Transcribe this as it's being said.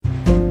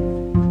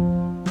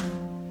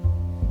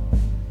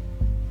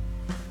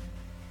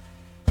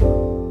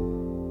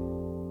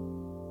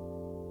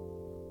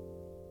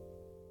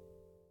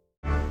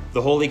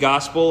The Holy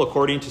Gospel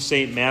according to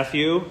St.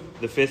 Matthew,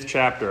 the 5th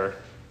chapter.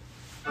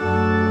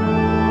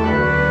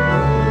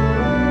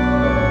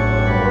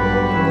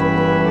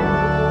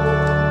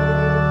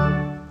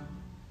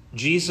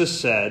 Jesus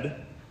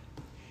said,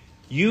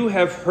 "You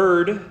have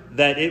heard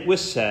that it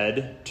was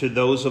said to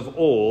those of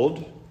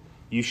old,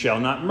 'You shall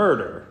not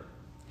murder,'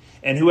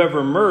 and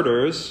whoever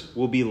murders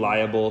will be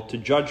liable to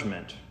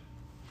judgment.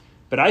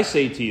 But I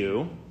say to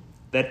you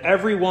that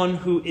everyone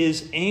who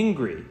is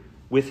angry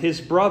with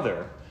his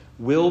brother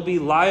will be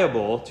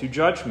liable to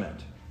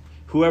judgment.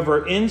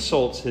 Whoever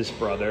insults his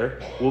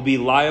brother will be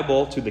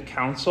liable to the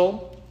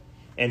council,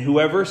 and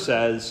whoever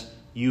says,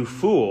 'You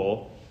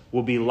fool,'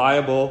 will be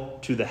liable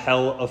to the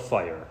hell of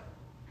fire.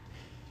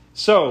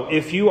 So,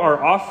 if you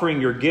are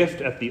offering your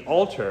gift at the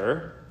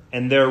altar,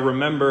 and there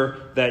remember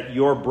that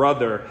your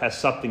brother has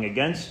something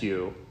against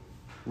you,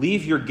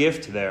 leave your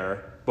gift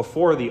there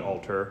before the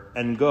altar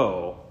and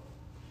go.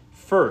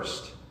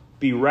 First,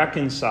 be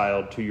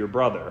reconciled to your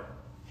brother,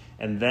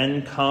 and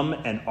then come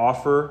and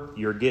offer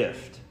your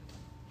gift.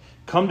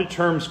 Come to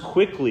terms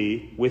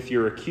quickly with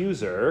your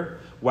accuser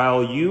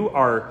while you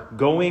are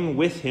going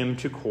with him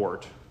to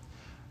court,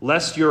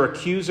 lest your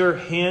accuser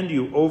hand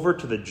you over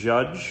to the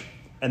judge,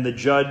 and the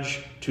judge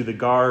to the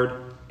guard,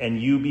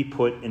 and you be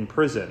put in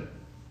prison.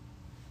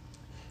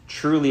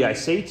 Truly I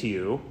say to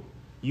you,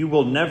 you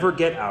will never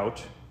get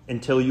out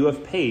until you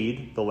have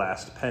paid the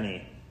last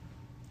penny.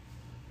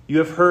 You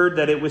have heard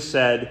that it was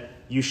said,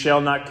 'You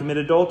shall not commit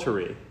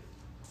adultery.'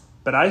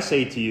 But I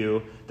say to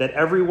you that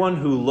everyone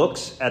who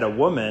looks at a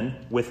woman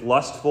with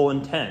lustful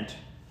intent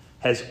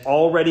has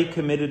already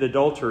committed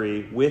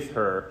adultery with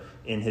her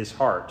in his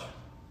heart.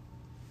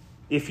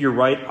 If your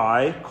right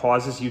eye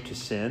causes you to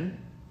sin,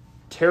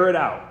 tear it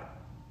out,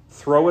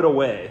 throw it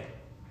away.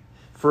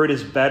 For it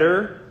is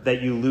better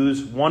that you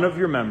lose one of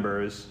your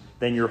members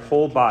than your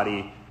whole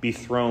body be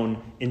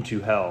thrown into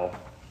hell.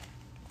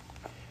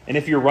 And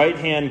if your right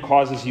hand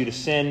causes you to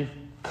sin,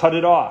 cut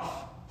it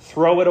off,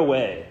 throw it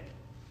away.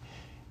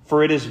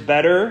 For it is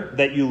better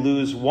that you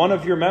lose one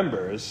of your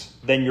members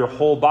than your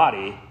whole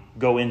body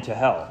go into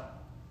hell.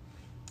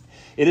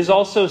 It is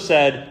also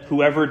said,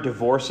 'Whoever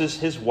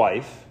divorces his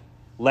wife,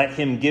 let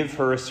him give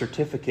her a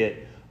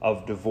certificate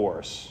of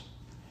divorce.'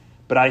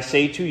 But I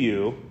say to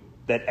you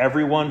that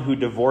everyone who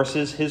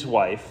divorces his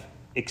wife,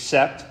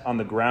 except on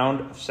the ground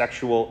of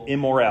sexual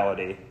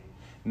immorality,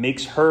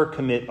 makes her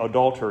commit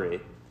adultery,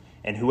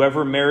 and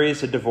whoever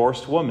marries a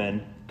divorced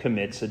woman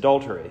commits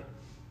adultery.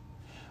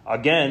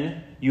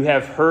 Again, you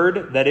have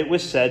heard that it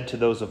was said to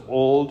those of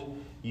old,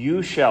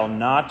 'You shall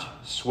not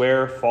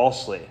swear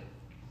falsely,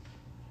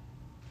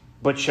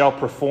 but shall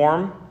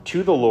perform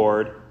to the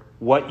Lord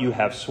what you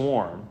have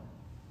sworn.'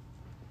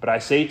 But I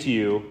say to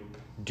you,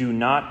 do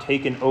not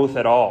take an oath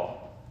at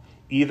all,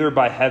 either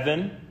by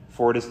heaven,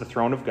 for it is the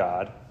throne of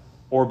God,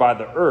 or by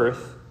the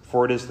earth,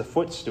 for it is the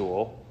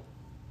footstool,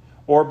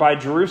 or by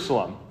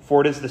Jerusalem,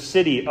 for it is the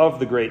city of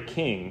the great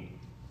King.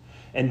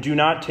 And do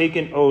not take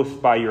an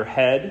oath by your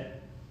head,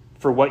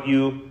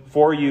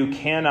 for you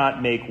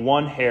cannot make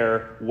one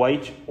hair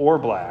white or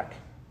black.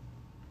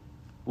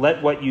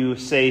 Let what you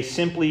say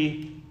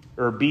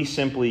be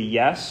simply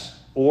yes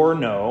or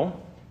no.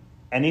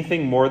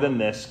 Anything more than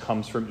this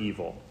comes from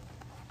evil."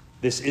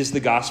 This is the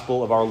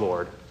gospel of our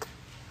Lord.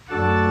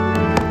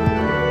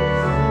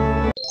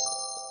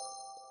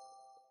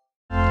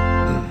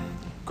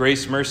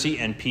 Grace, mercy,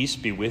 and peace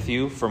be with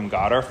you from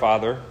God our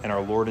Father and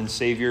our Lord and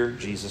Savior,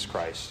 Jesus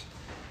Christ.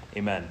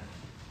 Amen.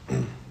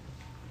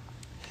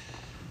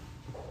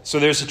 So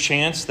there's a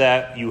chance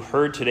that you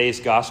heard today's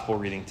gospel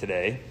reading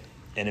today,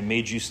 and it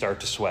made you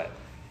start to sweat.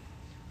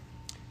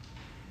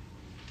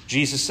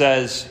 Jesus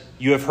says,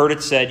 "You have heard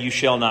it said, 'You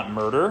shall not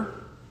murder,'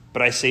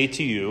 but I say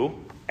to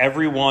you,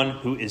 everyone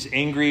who is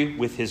angry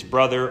with his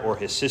brother or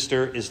his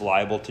sister is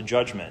liable to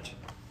judgment."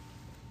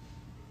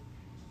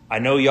 I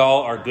know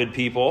y'all are good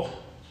people,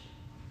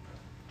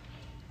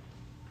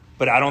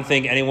 but I don't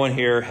think anyone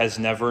here has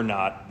never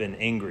not been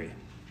angry.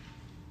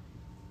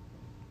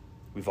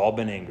 We've all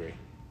been angry.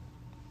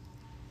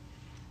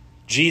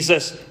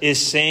 Jesus is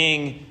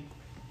saying,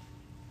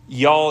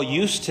 y'all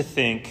used to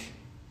think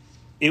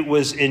it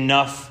was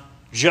enough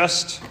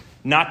just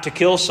not to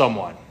kill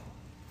someone,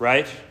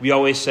 right? We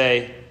always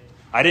say,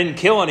 "I didn't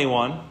kill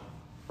anyone,"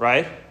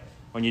 right?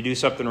 When you do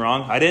something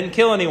wrong, "I didn't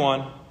kill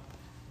anyone."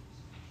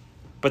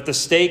 But the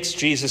stakes,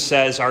 Jesus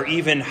says, are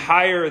even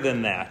higher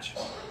than that.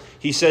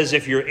 He says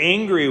if you're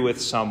angry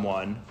with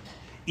someone,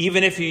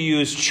 even if you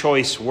use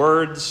choice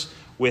words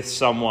with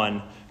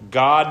someone,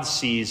 God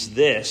sees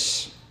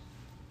this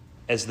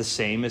as the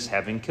same as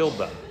having killed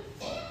them.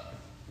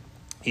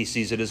 He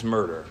sees it as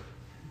murder.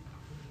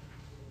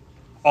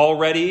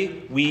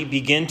 Already we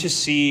begin to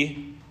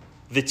see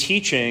the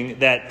teaching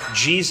that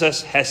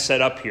Jesus has set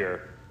up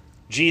here.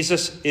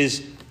 Jesus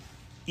is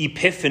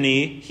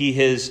epiphany. He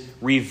is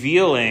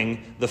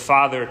revealing the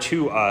Father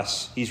to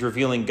us. He's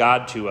revealing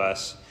God to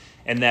us.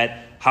 And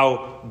that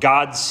how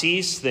God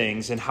sees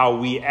things and how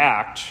we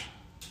act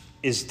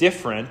is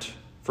different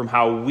from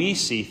how we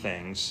see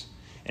things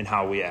and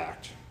how we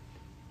act.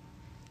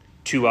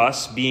 To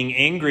us, being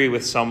angry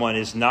with someone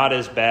is not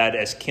as bad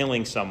as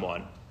killing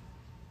someone.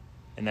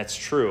 And that's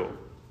true.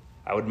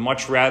 I would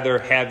much rather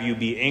have you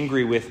be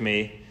angry with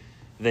me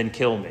than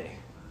kill me.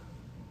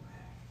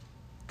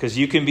 Because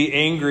you can be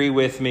angry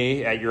with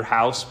me at your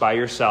house by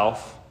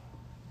yourself,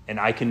 and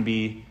I can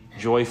be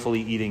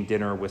joyfully eating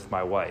dinner with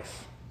my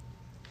wife.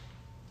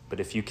 But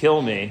if you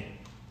kill me,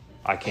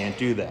 I can't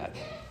do that.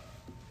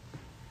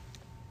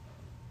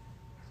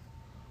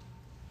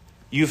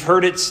 You've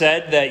heard it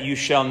said that you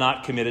shall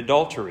not commit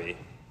adultery.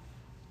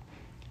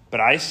 But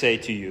I say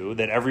to you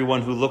that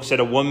everyone who looks at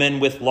a woman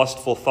with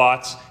lustful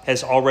thoughts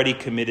has already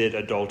committed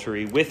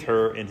adultery with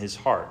her in his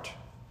heart.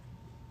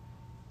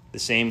 The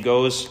same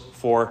goes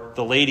for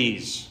the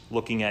ladies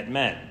looking at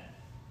men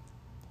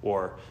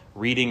or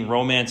reading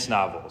romance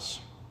novels,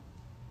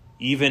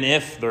 even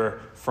if they're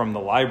from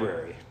the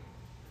library.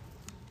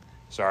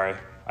 Sorry,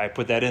 I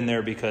put that in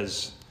there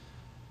because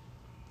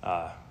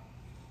that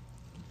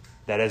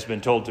has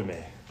been told to me.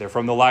 They're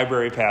from the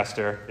library,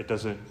 Pastor. It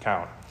doesn't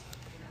count.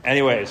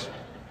 Anyways,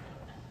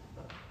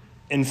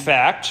 in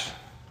fact,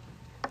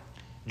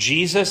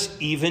 Jesus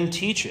even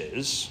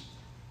teaches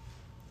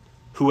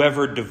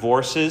whoever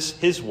divorces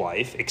his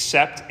wife,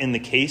 except in the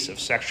case of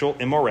sexual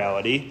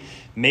immorality,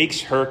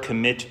 makes her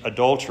commit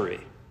adultery.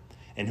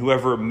 And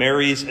whoever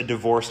marries a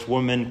divorced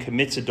woman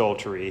commits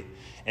adultery,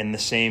 and the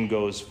same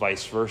goes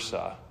vice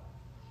versa.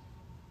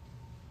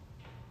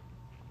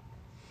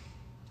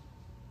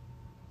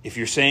 If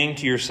you're saying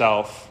to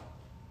yourself,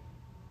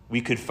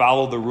 we could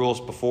follow the rules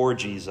before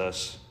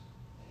Jesus,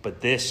 but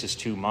this is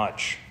too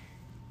much,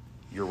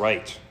 you're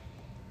right.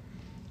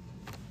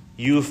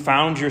 You've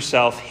found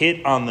yourself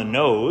hit on the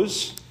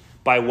nose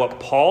by what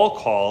Paul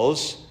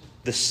calls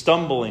the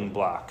stumbling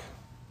block.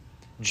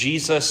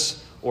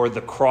 Jesus, or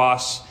the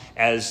cross,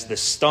 as the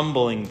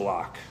stumbling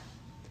block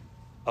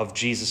of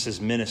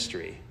Jesus'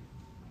 ministry.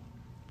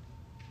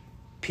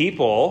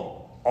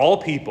 People, all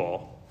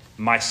people,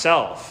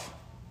 myself,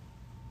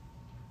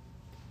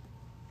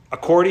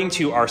 according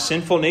to our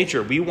sinful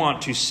nature, we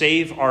want to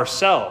save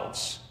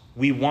ourselves.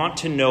 We want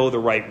to know the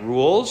right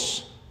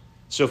rules.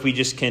 So if we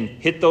just can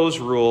hit those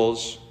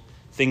rules,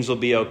 things will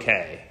be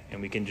okay.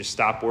 And we can just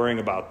stop worrying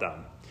about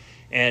them.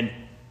 And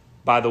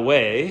by the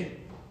way,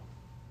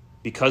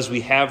 because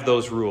we have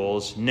those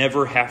rules,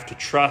 never have to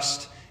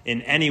trust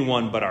in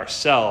anyone but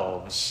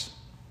ourselves,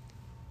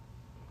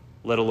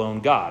 let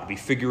alone God. We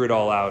figure it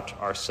all out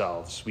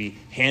ourselves. We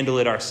handle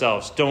it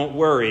ourselves. Don't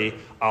worry,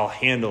 I'll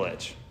handle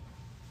it.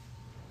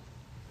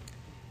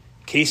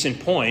 Case in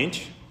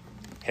point,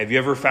 have you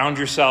ever found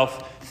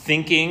yourself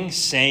thinking,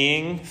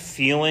 saying,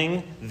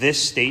 feeling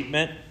this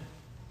statement?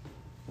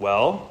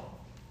 Well,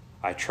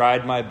 I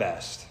tried my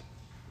best,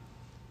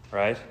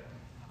 right?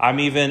 I'm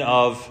even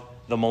of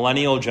the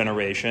millennial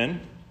generation,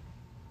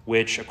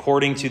 which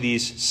according to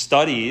these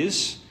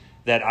studies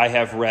that I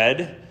have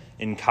read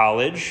in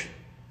college,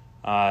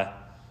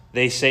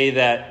 they say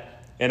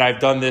that, and I've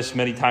done this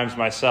many times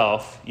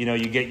myself, you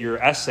get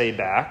your essay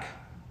back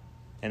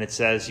and it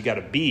says you got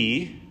a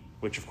B,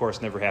 which of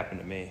course never happened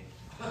to me.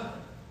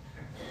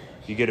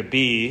 You get a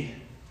B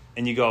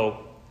and you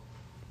go,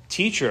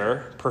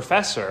 teacher,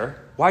 professor,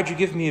 why'd you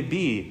give me a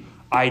B?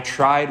 I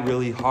tried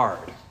really hard.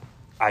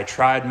 I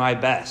tried my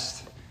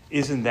best.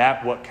 Isn't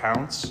that what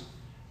counts?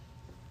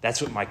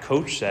 That's what my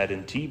coach said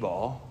in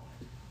T-ball.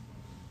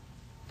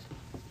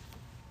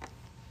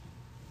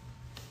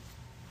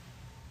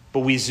 But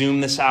we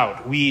zoom this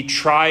out. We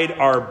tried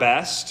our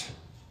best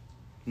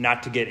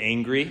not to get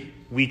angry.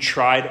 We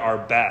tried our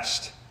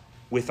best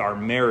with our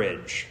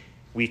marriage.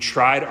 We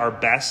tried our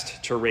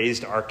best to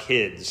raise our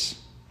kids.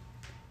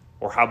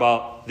 Or how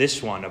about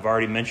this one? I've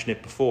already mentioned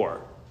it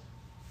before.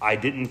 I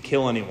didn't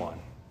kill anyone.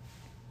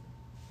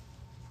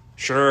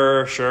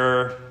 Sure,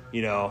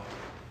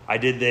 I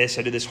did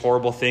this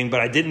horrible thing,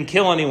 but I didn't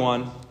kill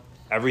anyone.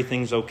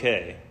 Everything's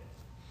okay.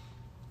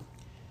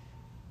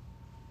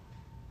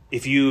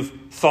 If you've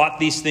thought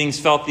these things,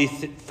 felt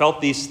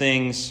these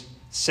things,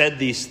 said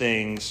these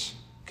things,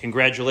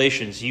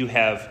 congratulations, you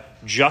have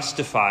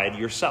justified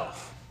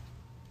yourself.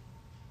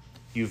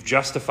 You've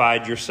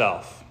justified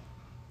yourself.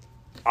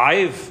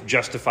 I've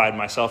justified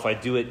myself. I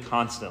do it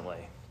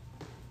constantly.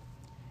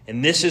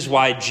 And this is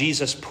why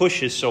Jesus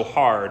pushes so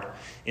hard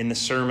in the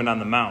Sermon on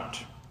the Mount.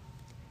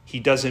 He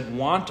doesn't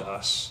want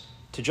us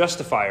to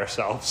justify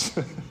ourselves.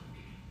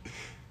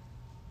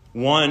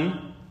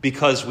 One,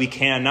 because we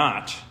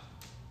cannot.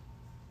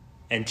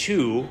 And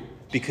two,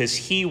 because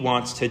he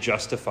wants to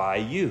justify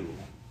you.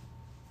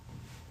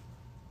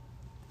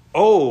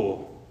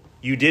 Oh,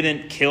 you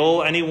didn't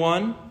kill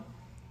anyone?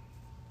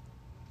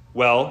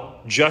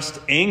 Well, just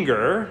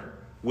anger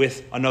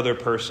with another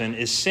person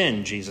is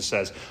sin, Jesus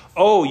says.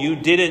 Oh, you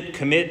didn't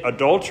commit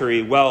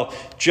adultery? Well,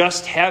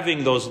 just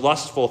having those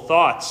lustful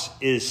thoughts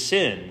is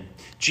sin.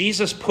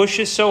 Jesus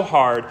pushes so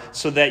hard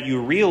so that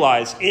you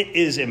realize it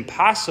is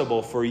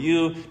impossible for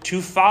you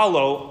to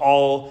follow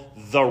all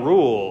the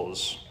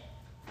rules.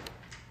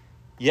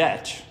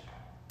 Yet,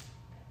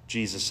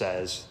 Jesus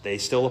says, they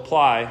still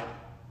apply.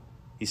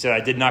 He said,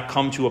 I did not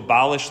come to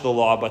abolish the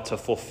law, but to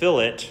fulfill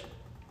it.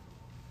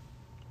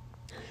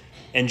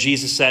 And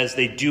Jesus says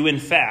they do, in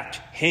fact,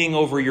 hang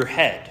over your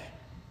head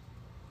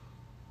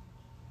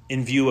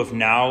in view of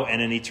now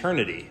and in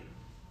eternity.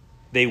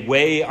 They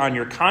weigh on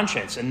your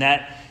conscience. And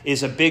that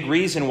is a big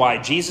reason why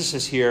Jesus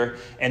is here.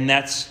 And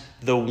that's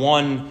the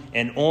one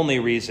and only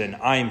reason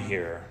I'm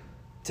here,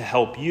 to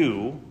help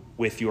you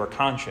with your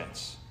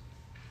conscience,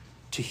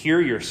 to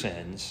hear your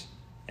sins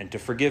and to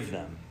forgive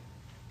them.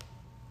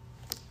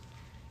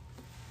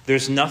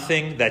 There's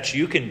nothing that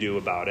you can do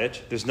about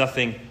it. There's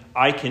nothing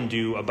I can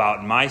do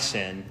about my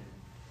sin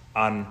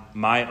on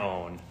my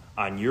own,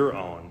 on your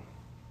own.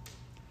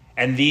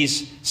 And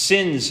these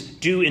sins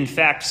do, in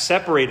fact,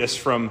 separate us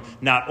from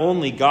not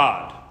only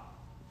God,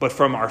 but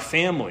from our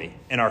family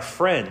and our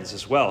friends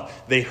as well.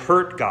 They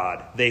hurt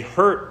God. They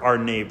hurt our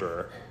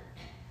neighbor.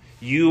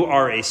 You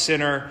are a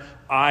sinner.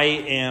 I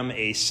am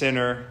a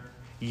sinner.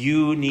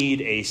 You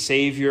need a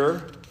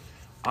Savior.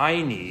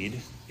 I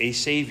need a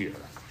Savior.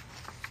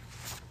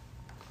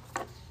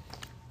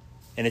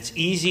 And it's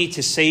easy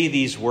to say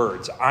these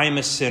words, I'm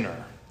a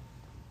sinner.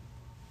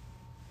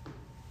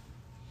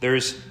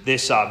 There's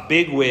this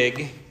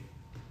bigwig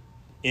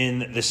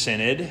in the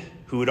synod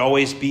who would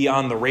always be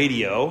on the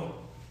radio,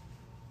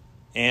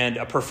 and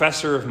a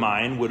professor of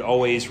mine would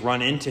always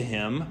run into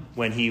him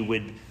when he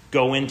would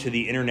go into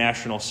the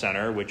International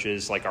Center, which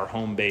is like our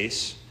home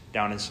base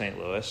down in St.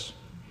 Louis.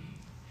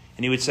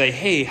 And he would say,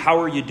 hey,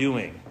 how are you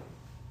doing?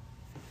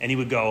 And he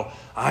would go,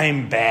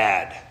 I'm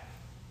bad.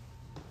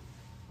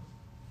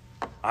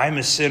 I'm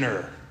a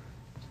sinner.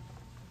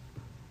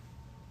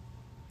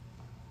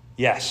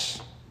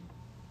 Yes,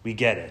 we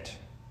get it.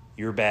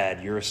 You're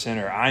bad. You're a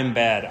sinner. I'm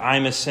bad.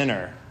 I'm a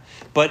sinner.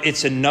 But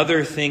it's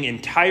another thing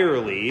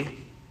entirely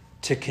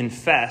to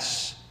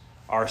confess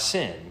our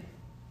sin.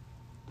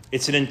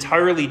 It's an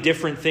entirely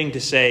different thing to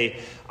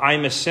say,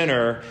 I'm a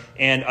sinner,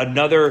 and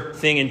another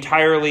thing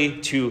entirely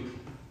to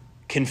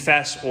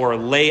confess or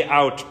lay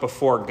out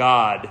before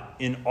God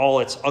in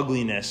all its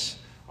ugliness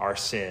our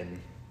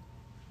sin.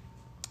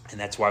 And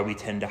that's why we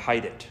tend to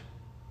hide it.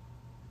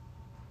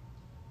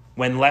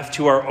 When left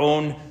to our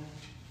own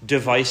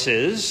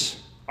devices,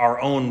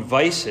 our own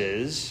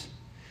vices,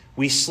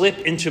 we slip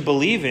into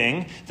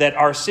believing that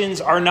our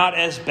sins are not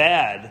as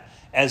bad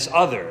as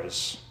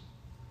others.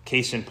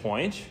 Case in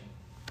point,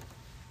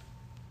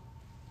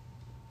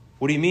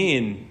 what do you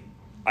mean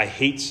I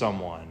hate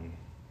someone?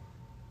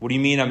 What do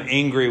you mean I'm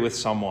angry with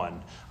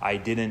someone? I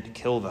didn't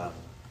kill them.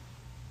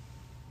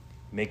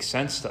 Makes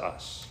sense to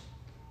us.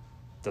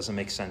 Doesn't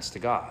make sense to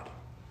God.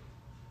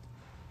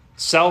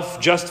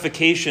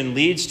 Self-justification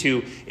leads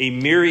to a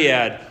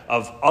myriad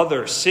of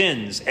other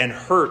sins and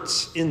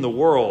hurts in the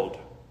world.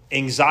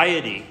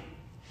 Anxiety,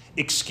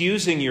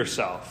 excusing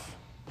yourself,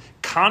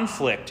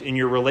 conflict in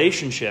your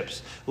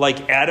relationships.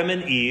 Like Adam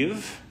and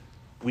Eve,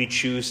 we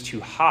choose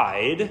to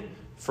hide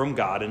from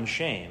God in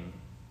shame.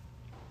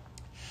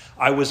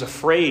 I was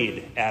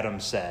afraid, Adam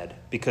said,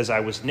 because I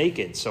was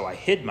naked, so I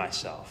hid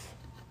myself.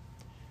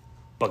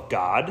 But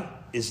God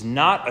is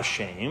not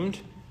ashamed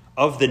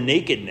of the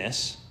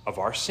nakedness of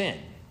our sin.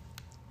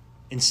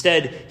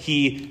 Instead,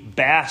 he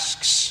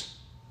basks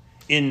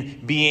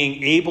in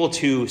being able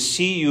to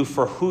see you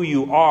for who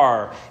you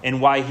are,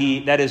 and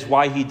that is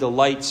why he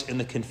delights in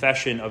the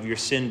confession of your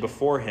sin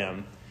before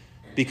him,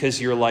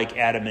 because you're like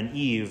Adam and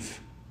Eve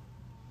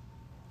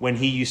when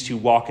he used to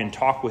walk and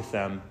talk with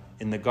them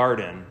in the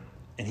garden,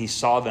 and he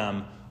saw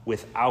them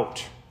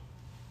without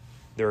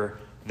their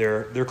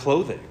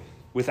clothing,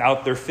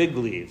 without their fig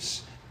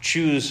leaves.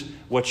 Choose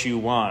what you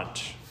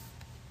want.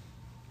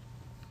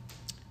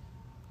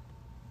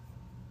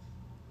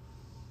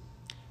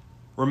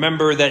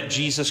 Remember that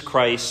Jesus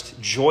Christ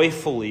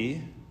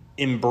joyfully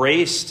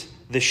embraced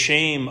the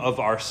shame of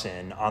our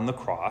sin on the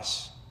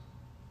cross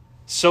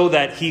so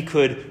that he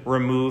could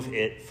remove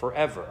it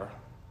forever.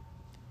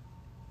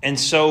 And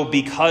so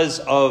because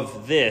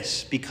of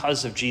this,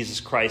 because of Jesus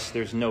Christ,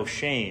 there's no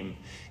shame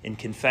in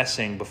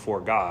confessing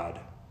before God.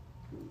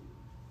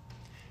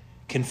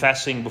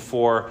 Confessing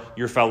before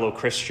your fellow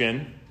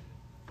Christian,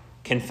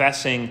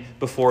 confessing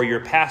before your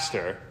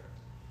pastor,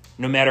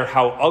 no matter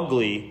how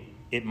ugly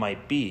it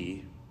might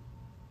be.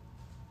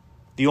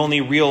 The only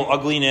real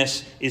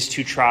ugliness is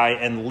to try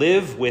and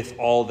live with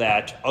all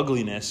that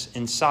ugliness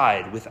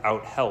inside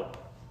without help.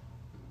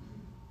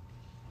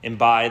 And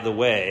by the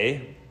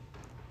way,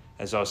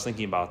 as I was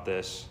thinking about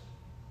this,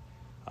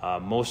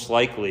 most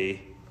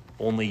likely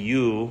only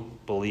you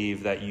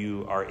believe that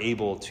you are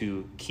able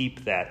to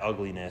keep that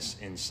ugliness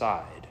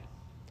inside.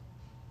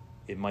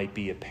 It might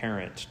be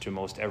apparent to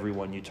most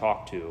everyone you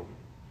talk to.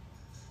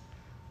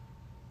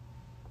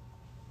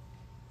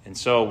 And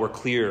so we're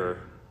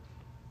clear.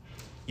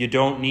 You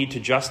don't need to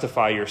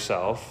justify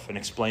yourself and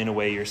explain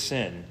away your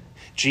sin.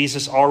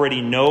 Jesus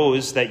already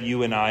knows that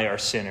you and I are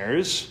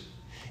sinners,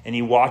 and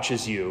he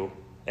watches you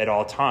at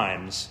all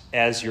times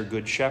as your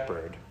good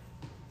shepherd.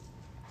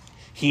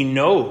 He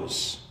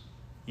knows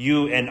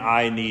you and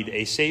I need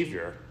a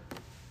Savior.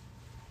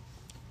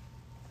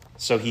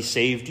 So he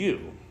saved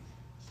you.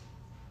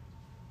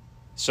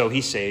 So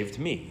he saved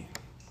me.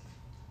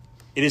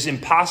 It is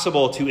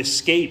impossible to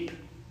escape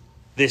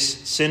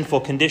this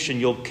sinful condition.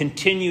 You'll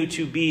continue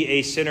to be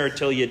a sinner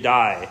till you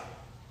die.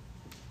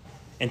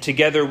 And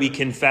together we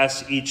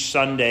confess each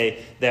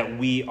Sunday that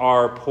we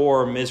are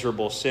poor,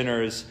 miserable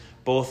sinners,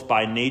 both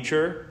by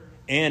nature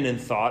and in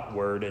thought,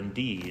 word, and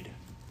deed,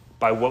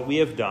 by what we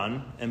have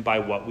done and by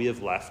what we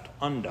have left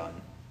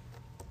undone.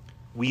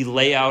 We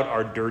lay out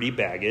our dirty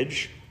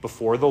baggage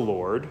before the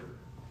Lord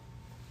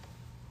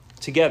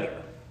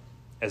together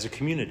as a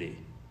community.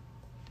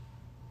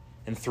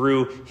 And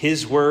through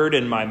his word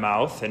in my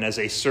mouth, and as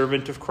a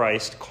servant of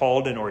Christ,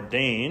 called and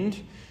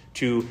ordained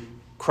to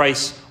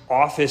Christ's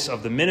office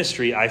of the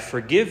ministry, I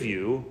forgive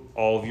you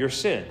all of your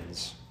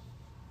sins.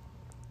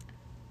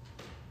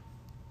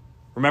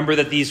 Remember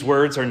that these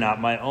words are not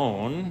my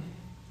own,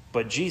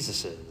 but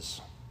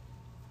Jesus's.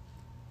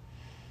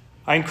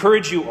 I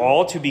encourage you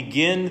all to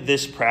begin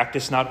this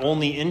practice not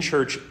only in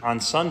church on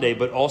Sunday,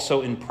 but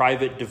also in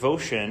private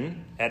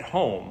devotion at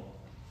home,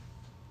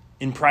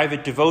 in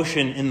private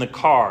devotion in the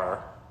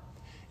car,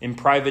 in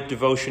private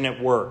devotion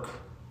at work,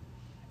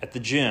 at the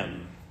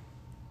gym.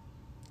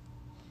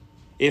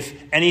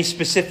 If any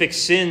specific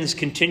sins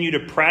continue to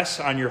press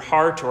on your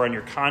heart or on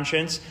your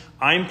conscience,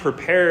 I'm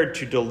prepared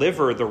to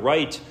deliver the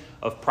rite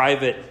of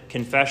private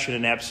confession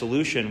and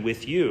absolution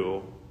with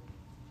you.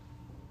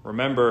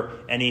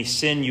 Remember, any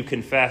sin you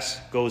confess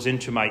goes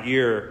into my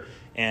ear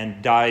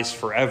and dies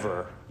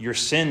forever. Your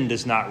sin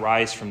does not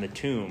rise from the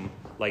tomb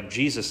like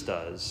Jesus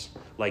does,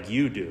 like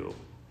you do.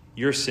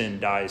 Your sin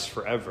dies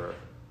forever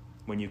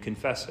when you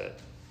confess it.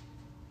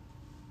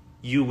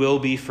 You will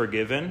be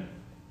forgiven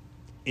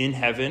in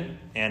heaven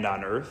and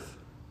on earth,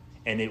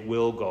 and it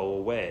will go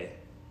away,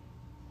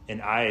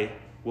 and I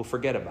will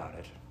forget about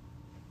it.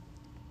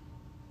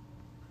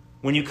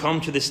 When you come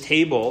to this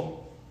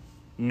table,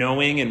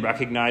 knowing and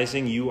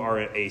recognizing you are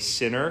a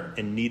sinner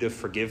in need of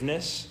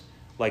forgiveness,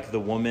 like the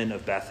woman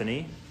of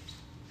Bethany,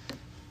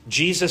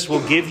 Jesus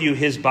will give you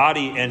his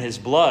body and his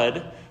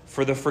blood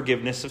for the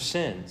forgiveness of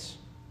sins.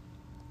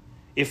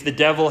 If the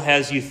devil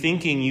has you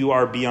thinking you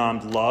are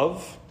beyond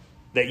love,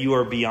 that you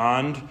are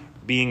beyond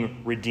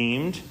being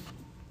redeemed,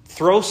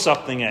 throw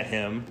something at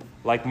him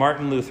like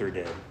Martin Luther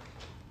did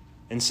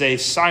and say,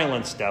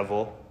 "Silence,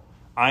 devil,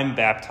 I'm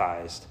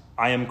baptized.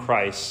 I am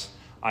Christ.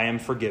 I am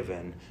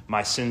forgiven.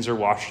 My sins are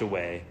washed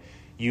away.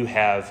 You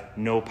have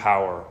no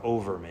power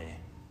over me."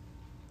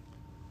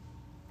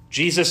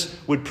 Jesus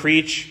would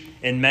preach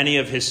in many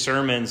of his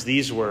sermons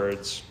these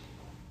words: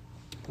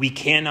 we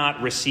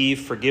cannot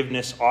receive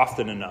forgiveness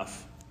often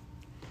enough,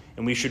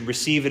 and we should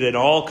receive it in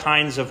all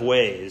kinds of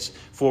ways,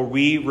 for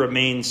we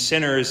remain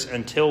sinners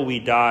until we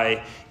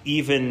die,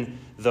 even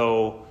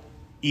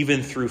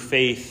through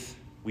faith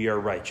we are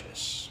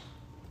righteous.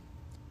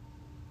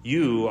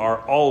 You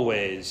are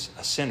always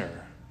a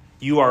sinner.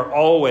 You are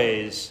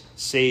always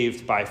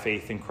saved by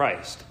faith in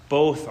Christ.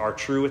 Both are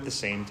true at the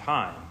same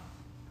time.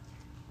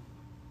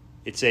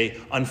 It's an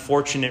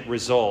unfortunate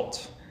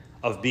result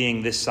of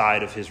being this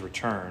side of his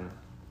return.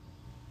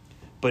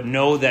 But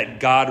know that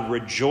God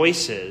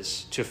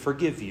rejoices to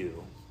forgive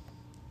you.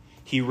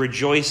 He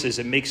rejoices.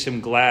 It makes him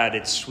glad.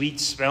 It's sweet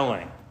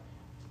smelling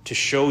to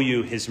show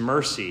you his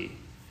mercy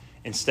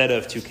instead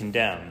of to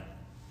condemn.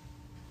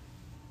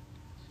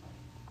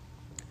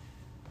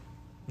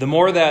 The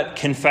more that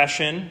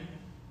confession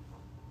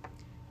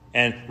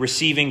and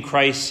receiving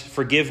Christ's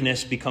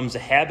forgiveness becomes a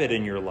habit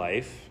in your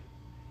life,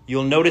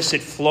 you'll notice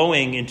it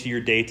flowing into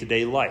your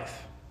day-to-day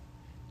life.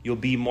 You'll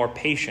be more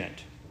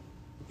patient.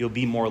 You'll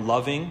be more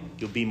loving.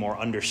 You'll be more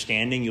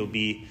understanding. You'll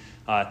be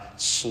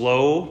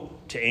slow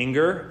to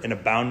anger and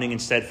abounding in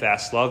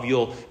steadfast love.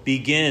 You'll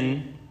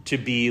begin to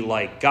be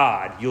like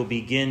God. You'll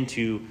begin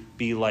to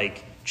be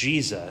like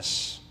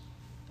Jesus.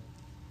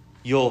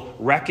 You'll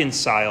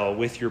reconcile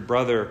with your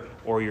brother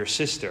or your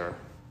sister.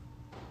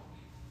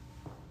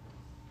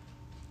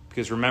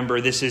 Because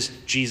remember, this is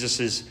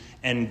Jesus'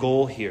 end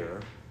goal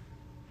here.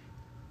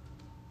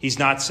 He's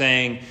not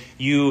saying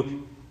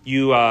you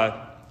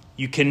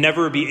can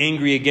never be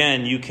angry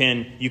again. You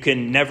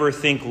can never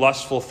think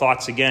lustful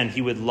thoughts again.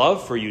 He would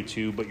love for you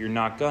to, but you're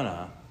not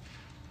gonna.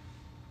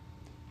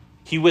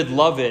 He would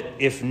love it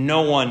if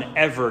no one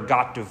ever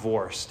got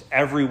divorced.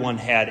 Everyone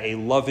had a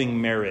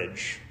loving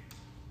marriage.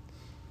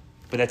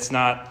 But that's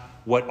not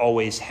what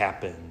always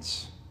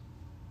happens.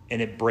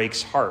 And it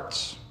breaks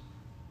hearts.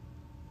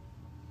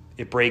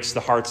 It breaks the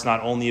hearts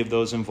not only of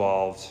those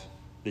involved,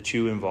 the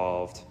two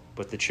involved,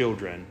 but the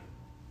children,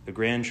 the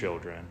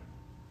grandchildren.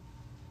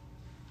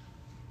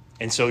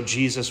 And so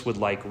Jesus would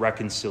like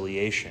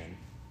reconciliation.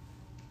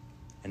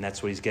 And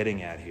that's what he's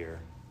getting at here.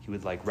 He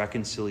would like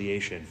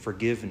reconciliation,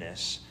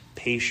 forgiveness,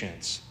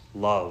 patience,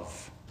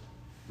 love,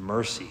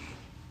 mercy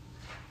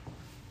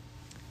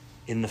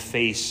in the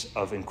face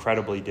of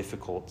incredibly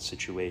difficult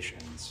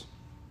situations.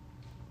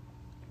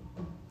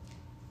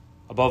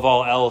 Above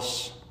all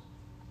else,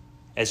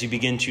 as you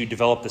begin to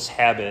develop this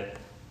habit,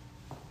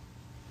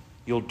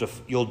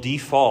 you'll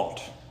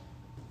default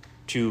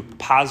to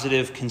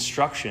positive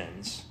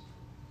constructions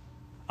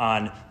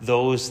on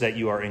those that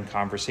you are in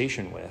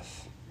conversation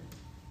with.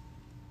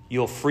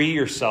 You'll free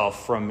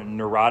yourself from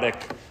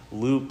neurotic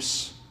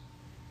loops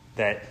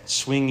that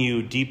swing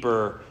you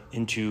deeper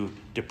into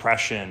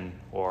depression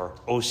or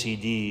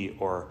OCD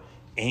or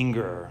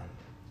anger.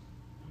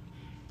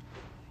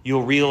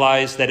 You'll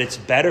realize that it's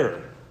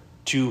better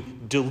to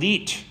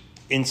delete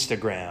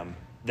Instagram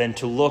than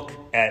to look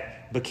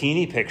at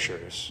bikini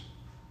pictures.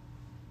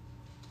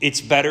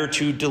 It's better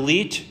to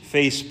delete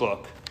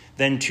Facebook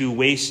than to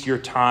waste your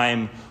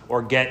time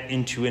or get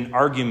into an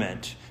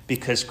argument,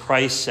 because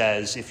Christ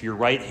says if your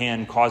right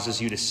hand causes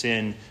you to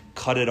sin,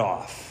 cut it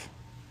off.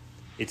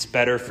 It's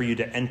better for you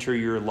to enter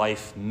your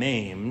life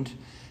maimed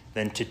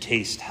than to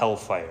taste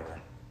hellfire.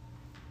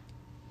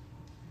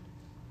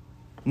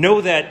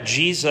 Know that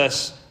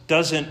Jesus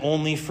doesn't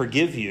only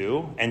forgive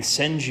you and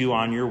send you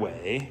on your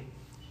way.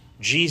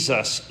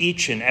 Jesus,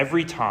 each and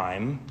every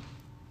time,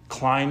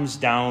 climbs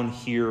down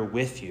here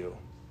with you.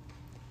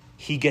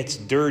 He gets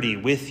dirty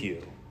with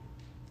you,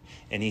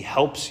 and he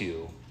helps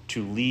you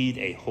to lead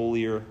a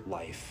holier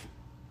life.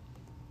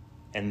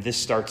 And this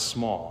starts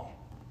small.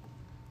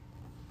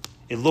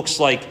 It looks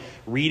like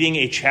reading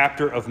a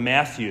chapter of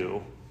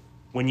Matthew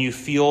when you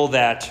feel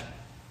that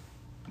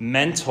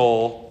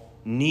mental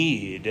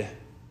need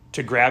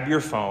to grab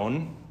your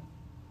phone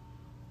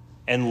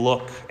and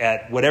look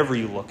at whatever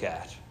you look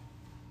at.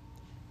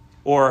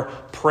 Or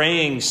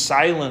praying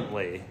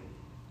silently,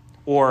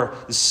 or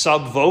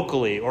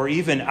sub-vocally, or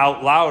even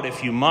out loud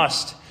if you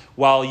must,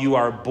 while you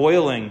are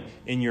boiling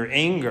in your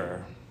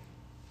anger.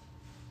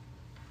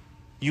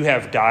 You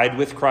have died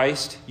with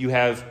Christ. You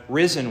have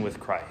risen with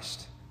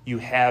Christ. You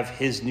have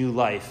his new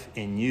life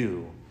in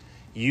you.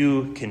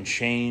 You can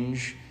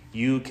change.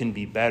 You can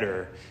be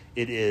better.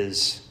 It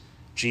is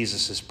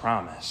Jesus'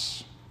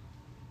 promise.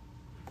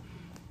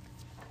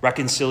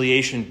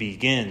 Reconciliation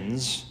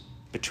begins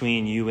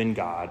between you and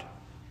God.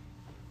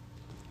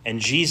 And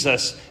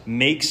Jesus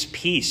makes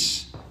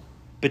peace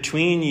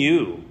between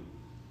you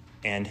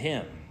and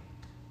him.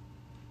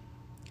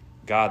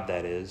 God,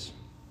 that is.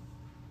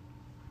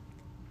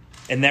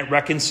 And that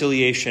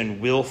reconciliation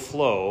will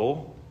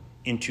flow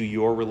into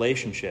your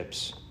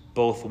relationships,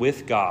 both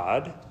with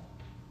God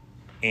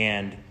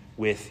and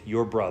with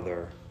your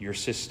brother, your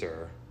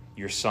sister,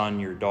 your son,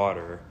 your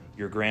daughter,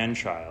 your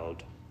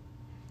grandchild,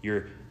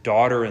 your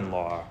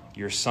daughter-in-law,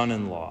 your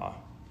son-in-law,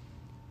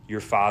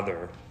 your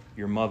father,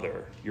 your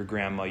mother, your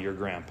grandma, your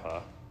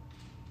grandpa.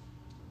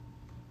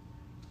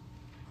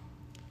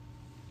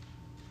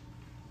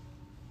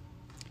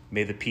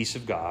 May the peace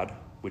of God,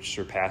 which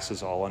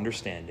surpasses all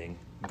understanding,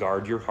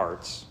 guard your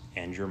hearts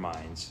and your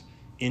minds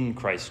in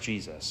Christ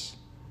Jesus.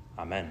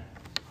 Amen.